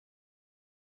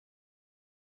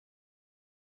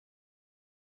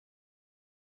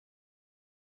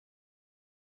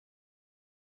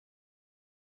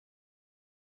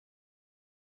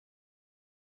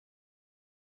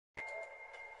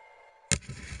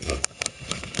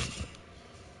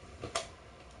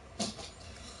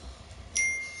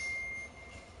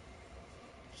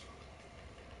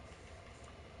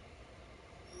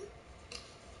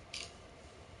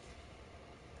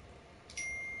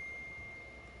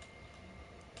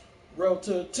Road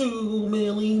to 2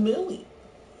 millie.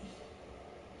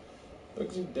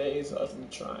 Look at days us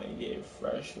to try and get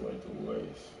fresh with the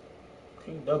worst.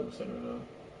 Can't double center though.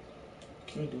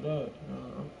 Can't do that.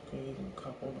 No, can't even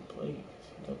cop on the plate.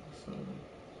 Double center.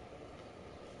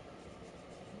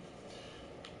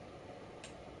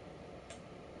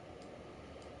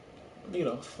 Need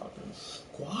a fucking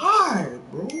squad,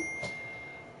 bro.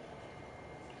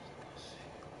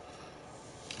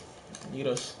 Need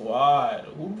a squad.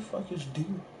 Who the fuck is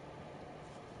due?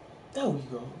 There we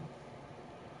go.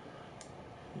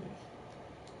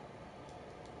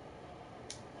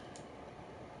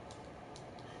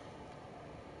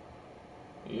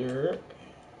 Here.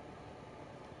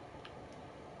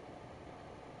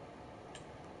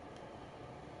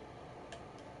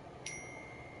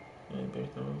 And based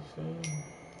on what I'm saying.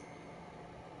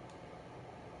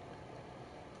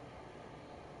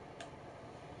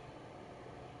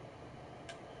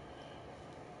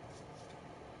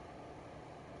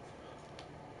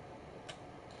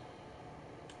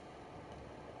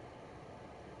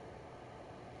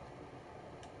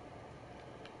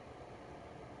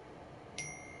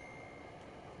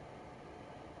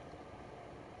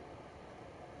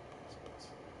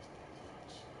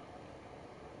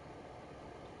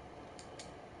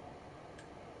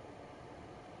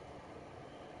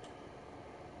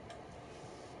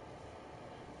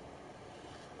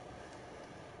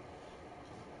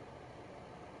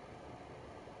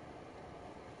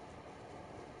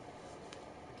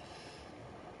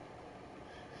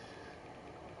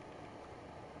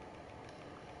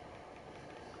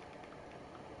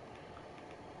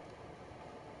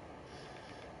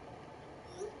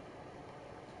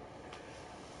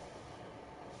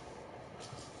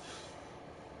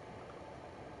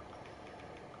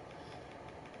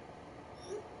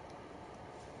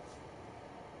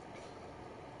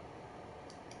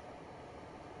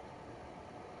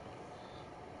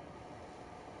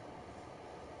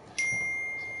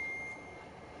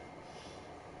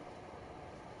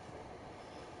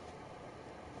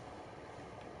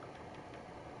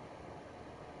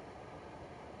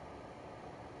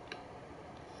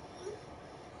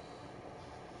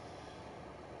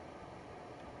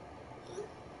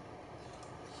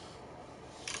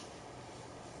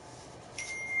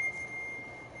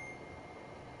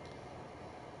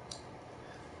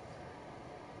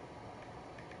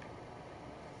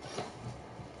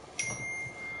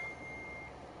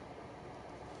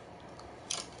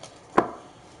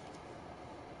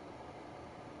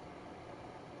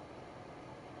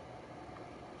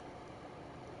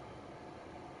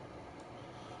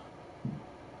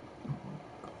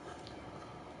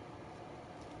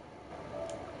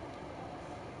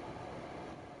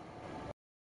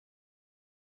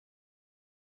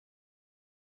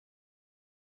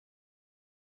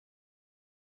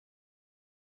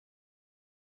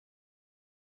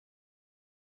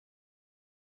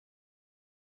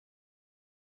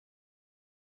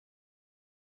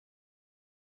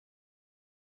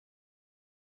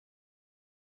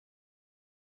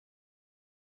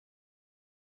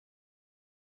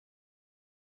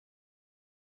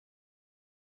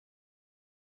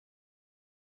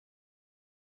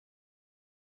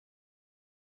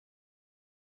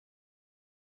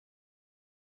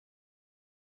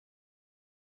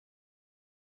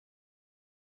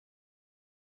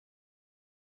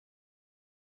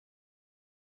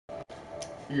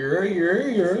 Yeah.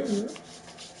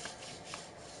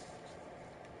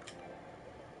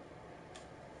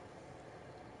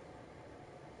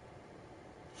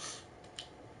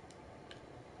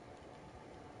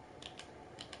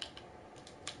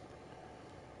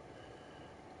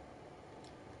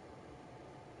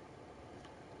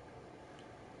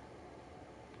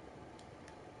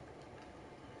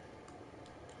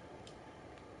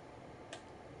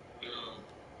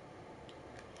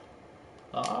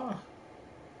 Ah.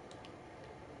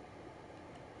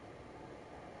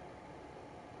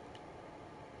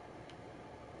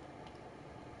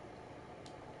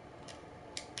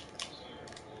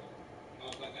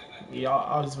 Yeah,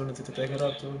 I just wanted to take it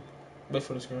up too. Wait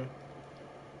for the screen.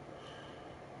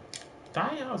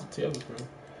 Dang, I was a tablespoon.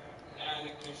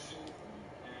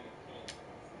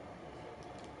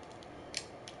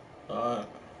 Uh,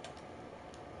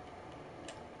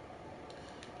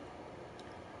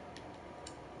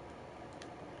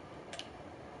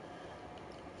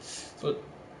 so,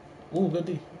 ooh, good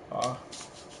D. Ah,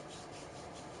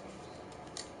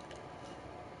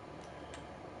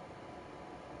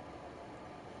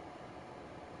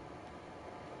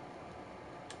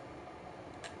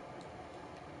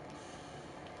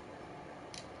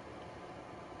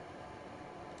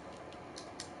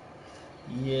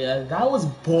 Yeah, that was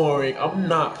boring. I'm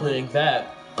not playing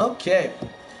that. Okay.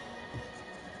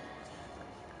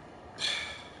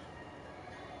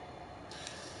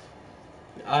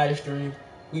 I stream.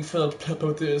 We finna put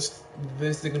with this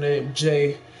nigga named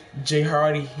Jay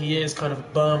Hardy. He is kind of a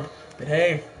bum, but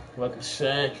hey, fucking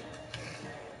shank.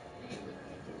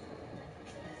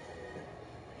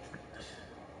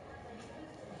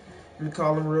 Let me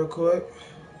call him real quick.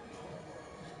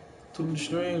 To the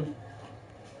stream.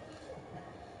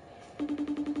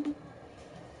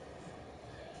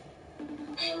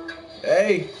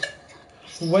 Hey,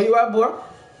 where you at, boy?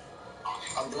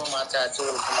 I'm doing my tattoo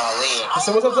for my leg.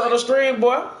 So what's up to the stream,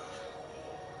 boy?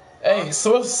 Hey,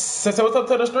 so what's up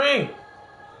to the stream?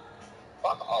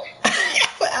 Fuck off.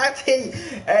 I tell you,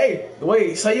 hey,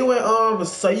 wait. So you in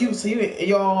so you in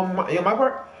your my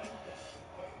part?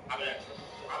 I'm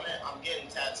getting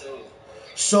tattooed.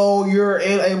 So you're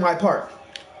in my part.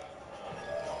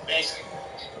 Basically.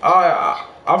 Alright,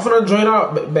 I'm finna join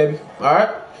out, baby. Alright?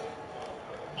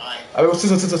 Alright. I mean,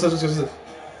 sit.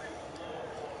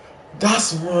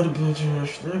 That's one bitch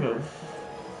ass nigga.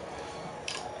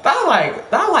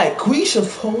 That like Quisha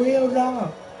for real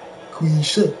now.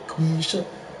 Quisha.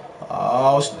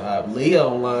 Oh snap, Leah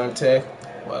online tech.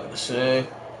 What a shame.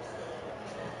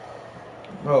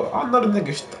 Bro, I know the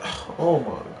nigga. Oh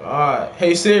my god.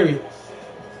 Hey Siri,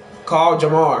 call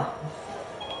Jamar.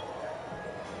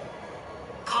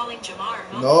 Calling Jamar.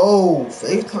 No,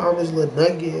 FaceTime is little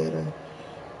nugget.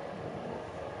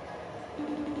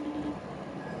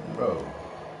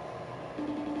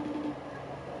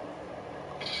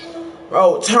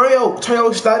 Bro, turn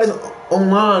your status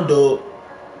online, dude.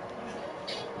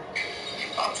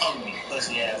 I'm talking to you,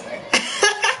 pussy ass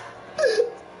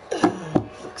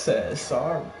Fuck said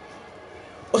sorry.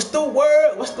 What's the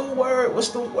word?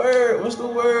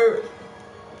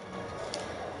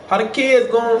 How the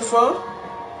kids going, fun?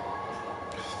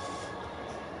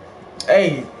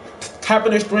 Hey, type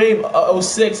in the stream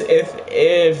 06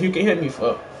 if you can hear me,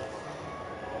 fuck.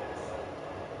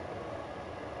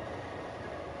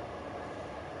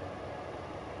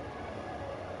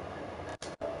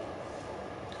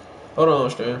 Hold on,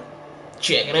 stream.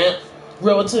 Check it out.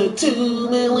 Roll to 2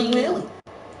 millie.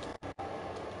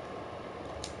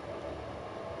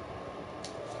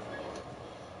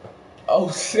 Oh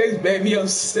 06, baby,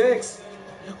 06.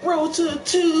 Roll to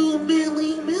 2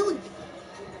 millie.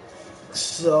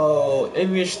 So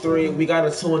in this stream, we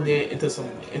gotta tune in into some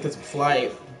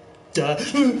flight. Duh.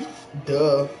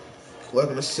 What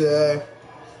gonna say?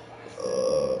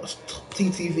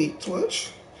 TTV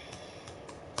Twitch.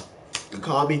 You can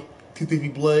call me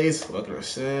TTV Blaze. What can I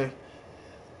say?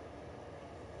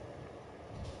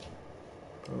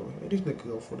 Oh, hey, this nigga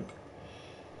go for the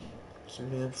some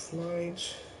damn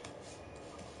flight.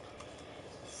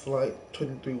 Flight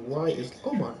 23Y is,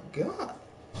 oh my god.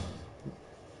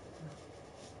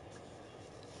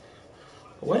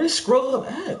 Where did scroll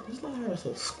up at? It's not how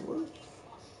to scroll.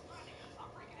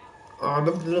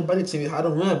 Nobody tell me how to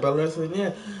run, bro. That's what it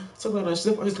is. So I'm gonna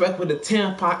slip on his back with a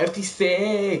tampon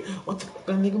FTC. What the fuck,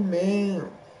 nigga, man?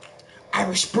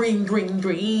 Irish Spring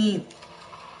green.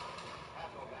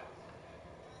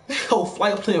 That whole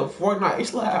flight playing Fortnite.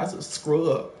 It's like how to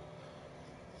screw up.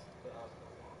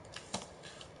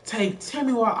 Tell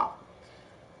me why.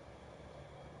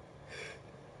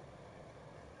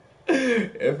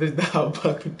 If it's not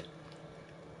fucking.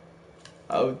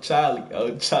 Oh, Charlie,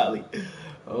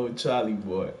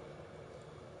 boy.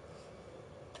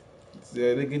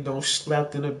 That nigga don't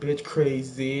slap in a bitch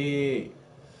crazy.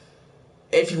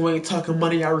 If you ain't talking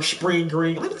money, Irish Spring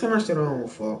green. Let me turn that shit on,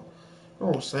 fuck.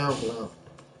 On SoundCloud.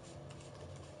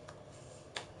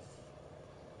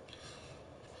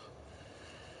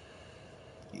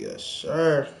 Yes,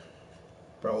 sir.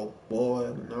 Bro,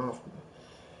 boy, no.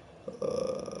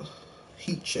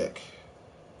 Heat check.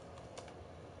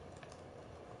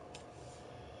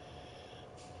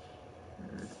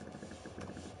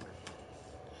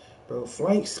 Bro,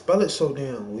 flight spell it so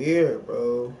damn weird,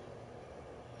 bro.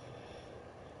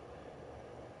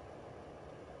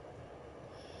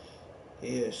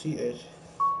 Yeah, she is.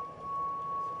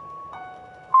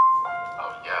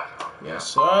 Oh yeah. Yes,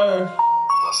 sir.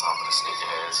 Plus I'm for the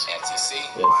sneakerheads. NTC.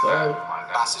 Yes, sir.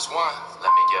 Boss is one.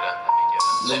 Let me get her.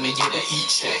 Let me get a heat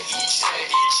check, heat check,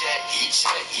 heat check, heat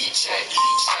check, heat check,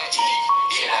 heat check, heat.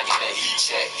 Can I get a heat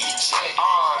check, heat check,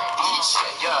 heat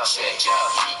check, heat check,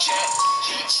 heat check,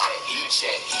 heat check, heat check,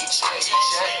 heat check, heat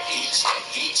check, heat check,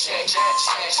 heat check, check,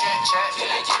 check, check, check. Can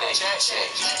I get a heat check,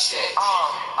 heat check, heat check,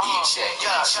 heat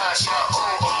check,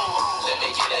 let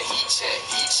me get a heat check,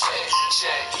 heat check, heat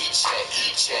check, heat check,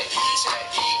 heat check, heat check.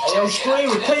 Hey, yo, Stream,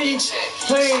 play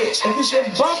it. If it's your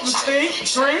bump, Stream,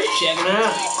 check it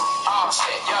out.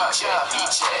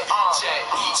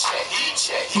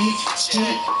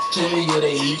 Let me get a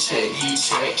heat check, heat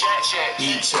check,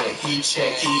 heat check, heat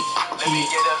check, heat.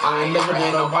 I ain't never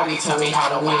had nobody tell me how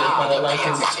to win, but I like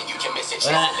him. I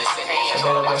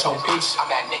better watch on bitch. I'm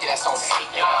that nigga that's on fake.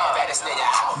 Baddest nigga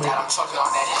out that I'm trucking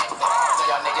on that hit. So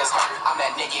y'all niggas hurt. I'm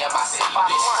that nigga in my city,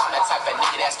 bitch. I'm that type of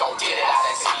nigga that's gon' get it out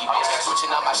that city, bitch.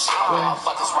 Switching up my shit.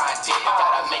 Motherfuckers rhyme dick.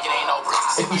 Gotta make it, ain't no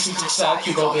bricks. If you shoot your shot,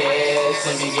 you gon' get ass.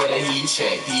 Let me get a heat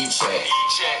check, heat check,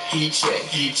 heat check,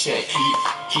 heat check, heat.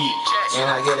 And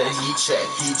I get a heat check,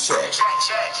 heat check,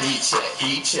 heat check,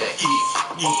 heat check, heat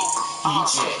check, heat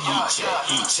check, heat check,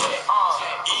 heat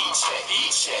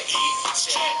check, heat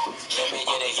check. Let me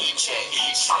get a heat check,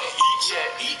 heat check, heat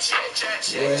check, heat check,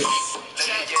 check.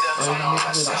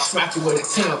 I smack you with a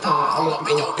tampon. I look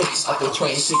at your bitch like a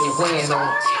train she can ran on.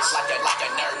 Like a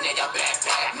nerd nigga, back,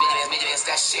 nigga, that's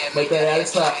that shit. Make that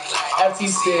ass clap.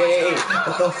 FTC,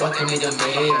 what the fucking nigga,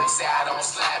 man?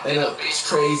 And a bitch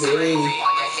crazy.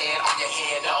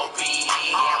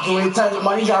 You ain't talking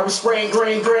about he got restrained,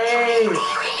 green.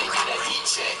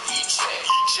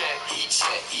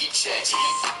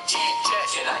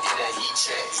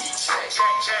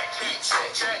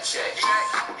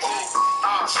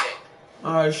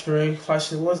 Alright, String.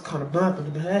 If was kind of bumping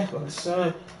in the back of the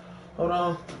sun. Hold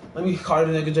on. Let me call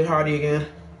the nigga J Hardy again.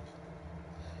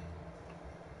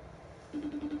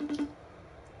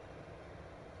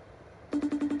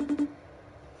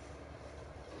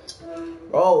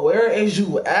 Bro, where is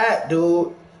you at,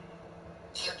 dude?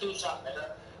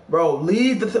 Bro,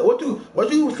 leave the what you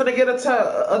finna get a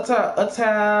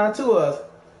tattoo of?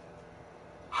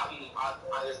 I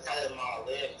just tatted my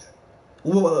legs.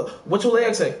 What your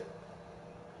legs say? It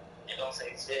don't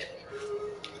say shit.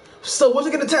 So what you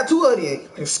get a tattoo of then?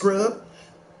 You scrub?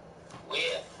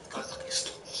 Where?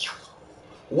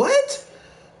 What?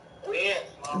 Where?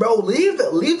 Bro, leave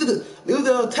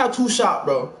the tattoo shop,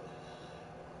 bro.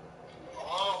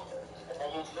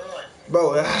 Almost done.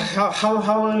 Bro,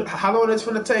 how long is it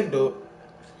finna take, dude?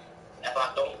 If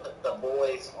I don't put the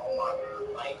boys on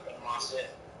my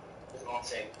shit, it's gonna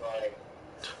take like.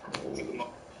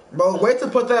 Bro, wait to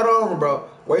put that on, bro.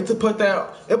 Wait to put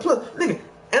that. And plus, nigga,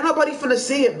 ain't nobody finna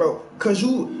see it, bro. Because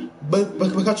you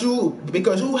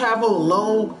have on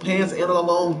long pants and a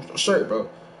long shirt, bro.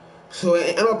 So it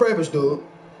ain't on purpose, dude.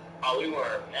 Oh, we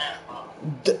were now.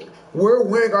 We're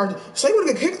wearing our. Say you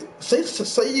wanna get kicked. Say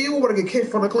you wanna get kicked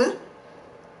from the clan.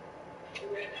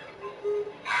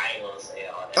 I ain't gonna say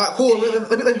all that. Alright, cool.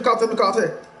 Let me call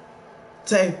Tay.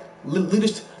 Tay, lead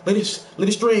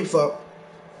the stream, fuck.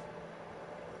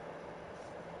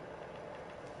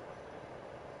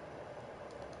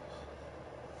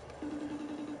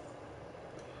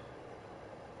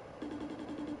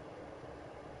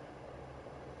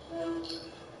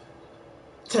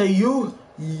 Tay, you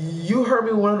heard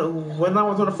me when I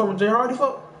was on the phone with J Hardy,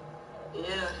 fuck.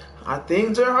 Yeah. I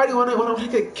think J Hardy when I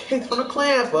get kicked from the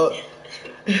clan, fuck.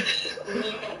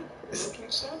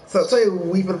 So tell you,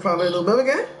 we finna find a little member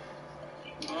again.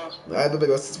 Alright, let me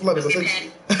go.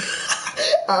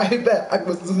 Alright, bet. I can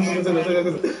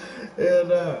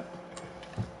and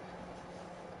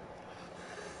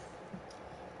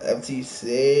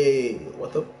FTC,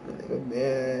 what the nigga,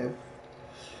 man?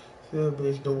 That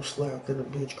bitch don't slap, then the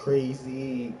bitch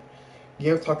crazy.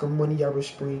 Yeah, I'm talking money, I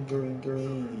was green. Trying to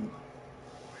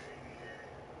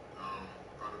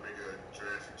make a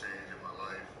drastic change in my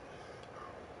life.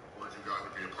 Want you guys to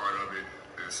be a part of it.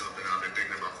 It's something I've been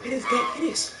thinking about for a while. It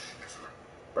is.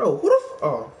 Bro, who the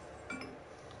oh.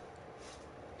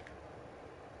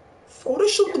 Oh, they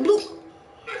shoot the blue.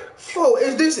 Oh,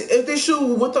 is this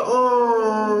shoe with the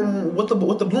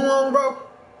blue on, bro?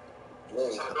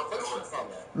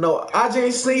 No, I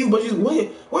just see you, but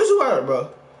where's you at, bro?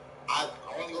 I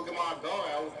want to go get my gun.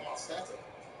 I was on my center.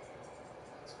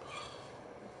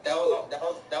 That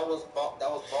was ball.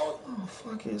 Oh,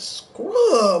 fucking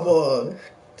scrub, boy.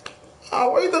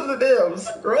 Oh, wait up the damn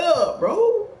scrub, bro.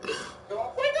 Oh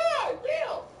my God,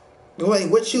 damn. Wait,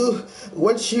 what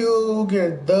you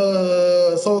get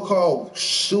the so-called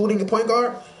shooting point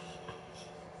guard?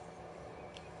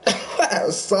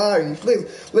 Sorry, please.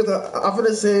 Listen, I'm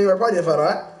finna say you're a party if I,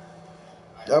 alright?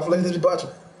 I'm finna let this be watching.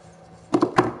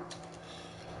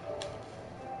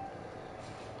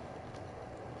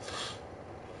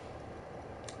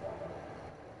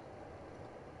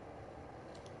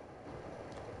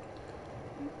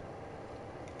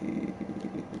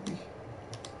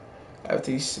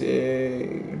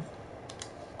 FTC.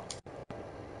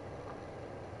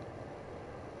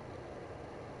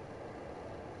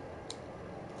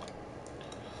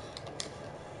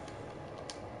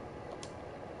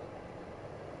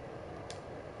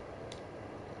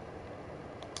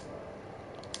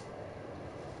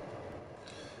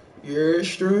 You're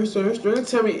String.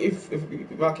 Tell me if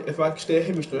I can still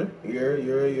hear me, String.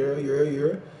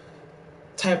 You're.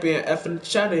 Type in F in the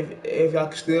chat if y'all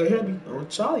can still hear me. On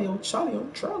Charlie.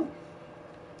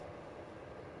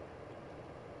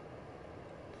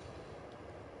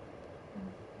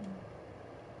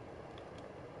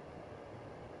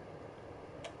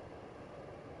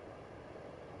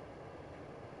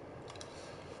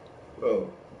 Bro.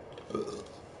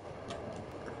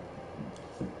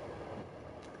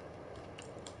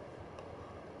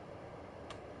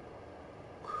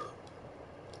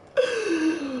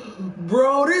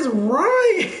 Bro, this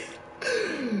Ryan.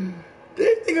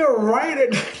 This nigga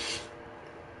Ryan.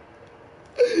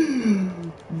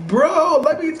 Bro,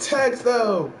 let me text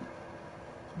though.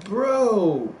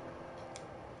 Bro.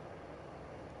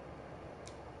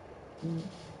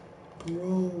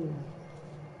 Bro.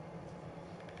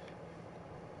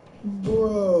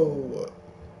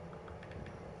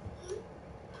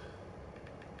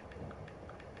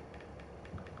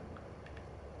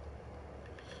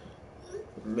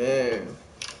 Man.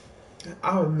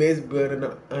 I would miss being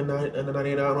a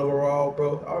 99 overall,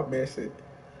 bro. I would miss it.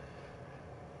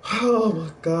 Oh my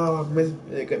god, I miss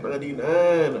being a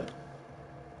 99.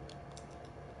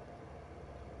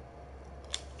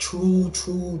 True.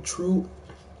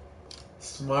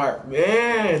 Smart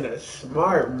man.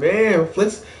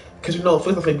 Flicks, cause you know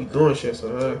Flicks don't be doing shit,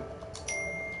 so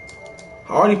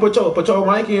I already put your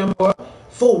mic in, boy.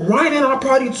 For Ryan in our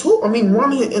party too. I mean,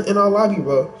 Ryan in our lobby,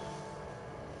 bro.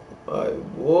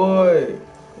 Like, boy,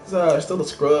 it's still a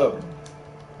scrub.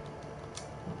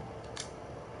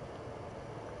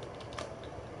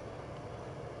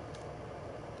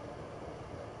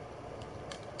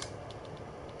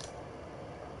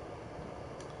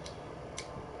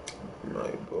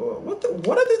 My boy,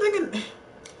 what are this nigga?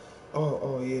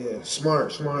 Oh yeah,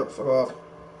 smart, fuck off.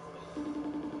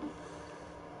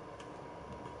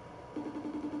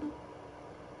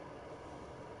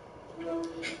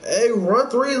 Hey, run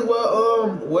three is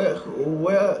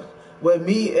where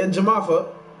me and Jamafa.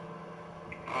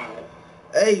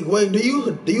 Hey, wait, do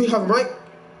you have a mic?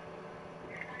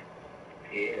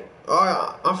 Yeah.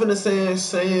 Alright, I'm finna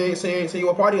say you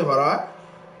a party invite, alright?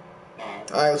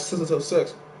 Alright, 6 until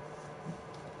 6.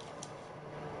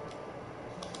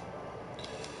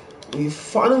 We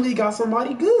finally got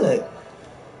somebody good.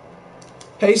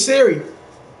 Hey Siri,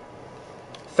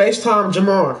 FaceTime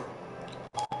Jamar.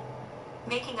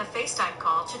 Making a FaceTime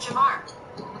call to Jamar.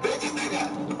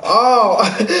 Oh,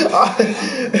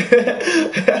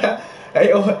 hey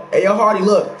yo, Hardy,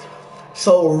 look.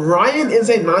 So Ryan is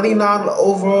a 99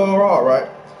 overall, right?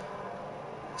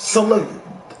 So look,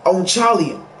 on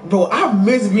Charlie, bro, I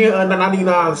miss being a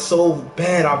 99 so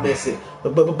bad. I miss it.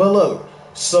 But look,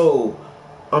 so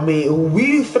I mean,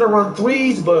 we finna run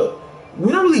threes, but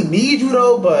we don't really need you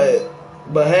though.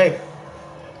 But hey,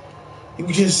 you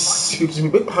just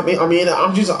I mean,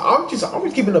 I'm just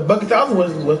keeping the bucket thousand.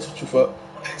 What you fuck,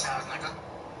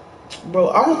 bro?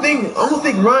 I don't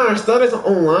think Ryan studies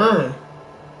online.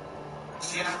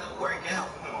 See, I have to work out.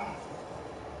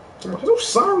 I'm so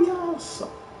sorry, y'all.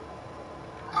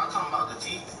 I'm talking about the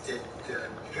teeth, the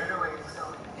generator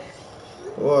stuff.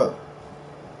 What?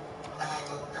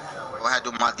 I had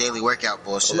to do my daily workout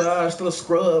bullshit. Well, I still a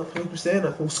scrub.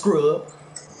 100%. I'm a scrub.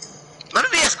 Let me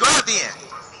be a scrub then.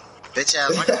 Bitch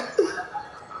ass nigga.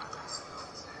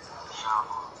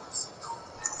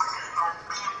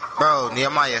 Bro,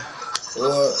 Nehemiah.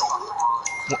 What?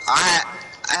 I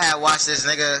had watched this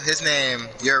nigga. His name,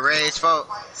 Your Rage Folk.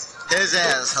 His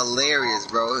ass hilarious,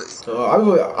 bro.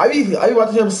 I be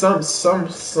watching him some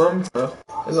stuff.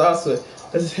 It's also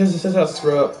his house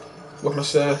scrub. What can I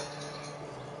say?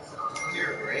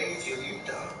 Your Rage, you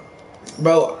dumb.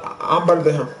 Bro, I'm better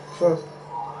than him. Fuck.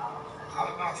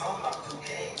 I'm not talking about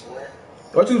 2K, boy.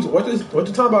 What you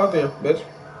talking about then, bitch?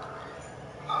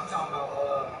 I'm talking about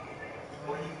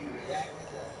what you reacting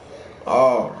to.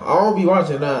 Oh, I don't be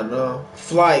watching that. No,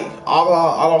 Flight. All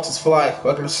I lost is Flight.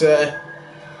 What can I say?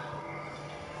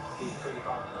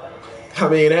 I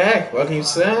mean, hey, what can you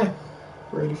say?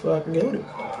 Pretty fucking good.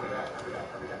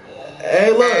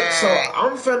 Hey, look, so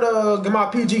I'm finna get my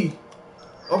PG.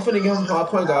 I'm finna give him my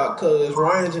point guard, cause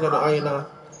Ryan's gonna iron on.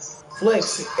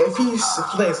 Flex, if he's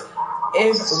Flex,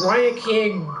 if Ryan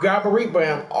can't grab a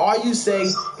rebound, all you say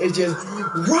is just,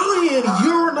 Ryan,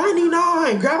 you're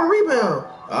 99, grab a rebound.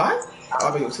 Alright?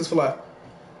 I'll be 6 for life.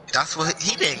 That's what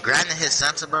he been grinding his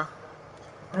center, bro.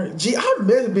 Alright, gee, I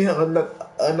miss being a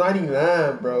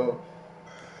 99, bro.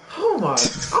 Oh my,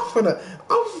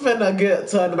 I'm finna get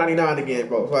to a 99 again,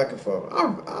 bro. Fucking fun.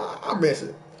 I miss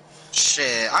it.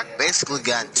 Shit, I basically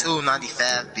got 2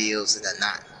 95 bills and a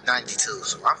 92,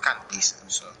 so I'm kind of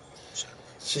decent. So,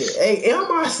 shit. Hey, and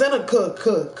my center could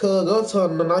go to a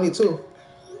 92,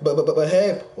 but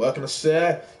hey, what can I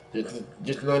say?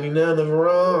 Just 99 of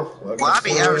wrong. well, I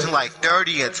be averaging like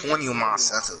 30 and 20 on my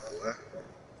center, boy.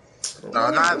 No,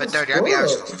 not even 30. I be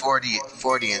averaging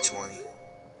 40 and 20.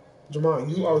 Jamal,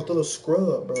 you are still a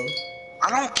scrub, bro. I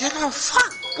don't give no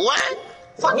fuck, boy.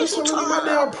 Fuck you talking my about?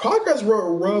 damn progress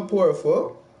report,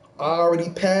 fuck. I already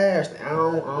passed. I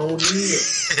don't need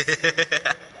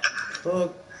it.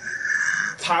 Fuck.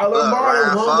 Tyler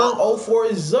Martin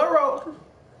 11040.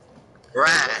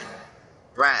 Right.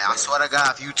 I swear to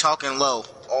God, if you talking low,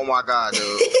 oh my God, dude,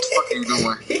 what the fuck are you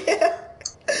doing? Yeah.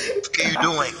 What are you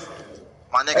doing,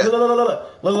 my nigga? Hey,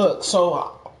 look.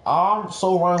 So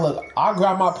Ryan, look, I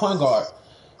grabbed my point guard.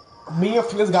 Me and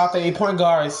Fliz got the point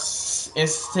guard is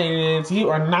you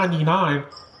are 99.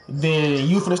 Then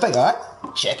you finna stay, alright?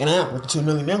 Checking out with the 2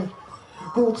 milli.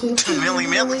 2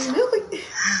 milli.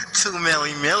 2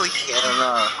 milli. And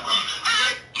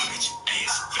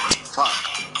fuck.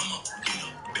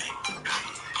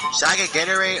 Should I get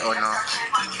Gatorade or no?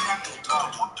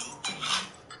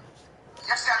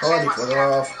 Already fuck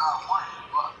off.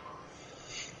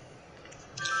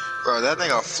 Bro, that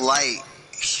nigga Flight,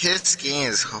 his skin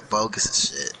is bogus as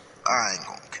shit. I ain't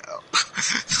gonna count.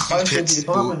 I should be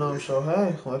pumping them, so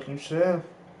hey, like you said.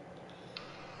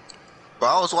 Bro,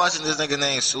 I was watching this nigga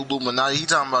named Subliminati. He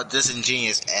talking about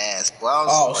disingenuous ass. Bro, I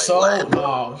was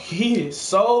no, he is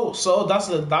so.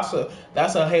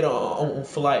 That's a hate on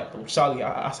Flight. I'm sorry,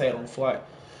 I say it on Flight.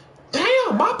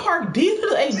 Damn, my park deep.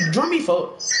 Hey, drum me,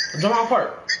 folks. Drum my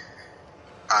park.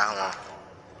 Alright, hold on.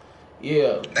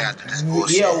 Yeah,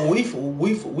 we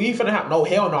finna have no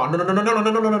hell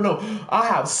no. I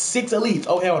have 6 elites.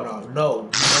 Oh hell no.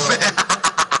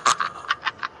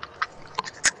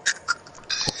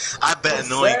 I bet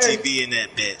annoying TV in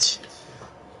that bitch.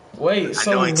 Wait,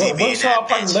 so what's y'all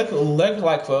park look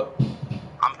like, fuck?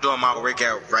 I'm doing my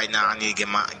workout right now. I need to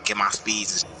get my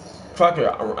speeds. Fuck it.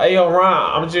 Hey yo,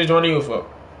 Ron, I'm just joining you, fuck.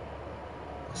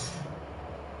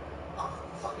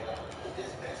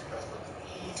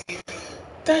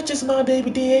 That's just my baby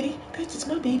daddy.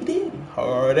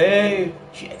 Hardy,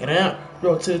 check it out.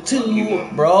 Bro, to 2,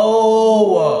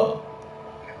 bro.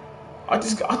 I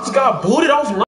just got booted off.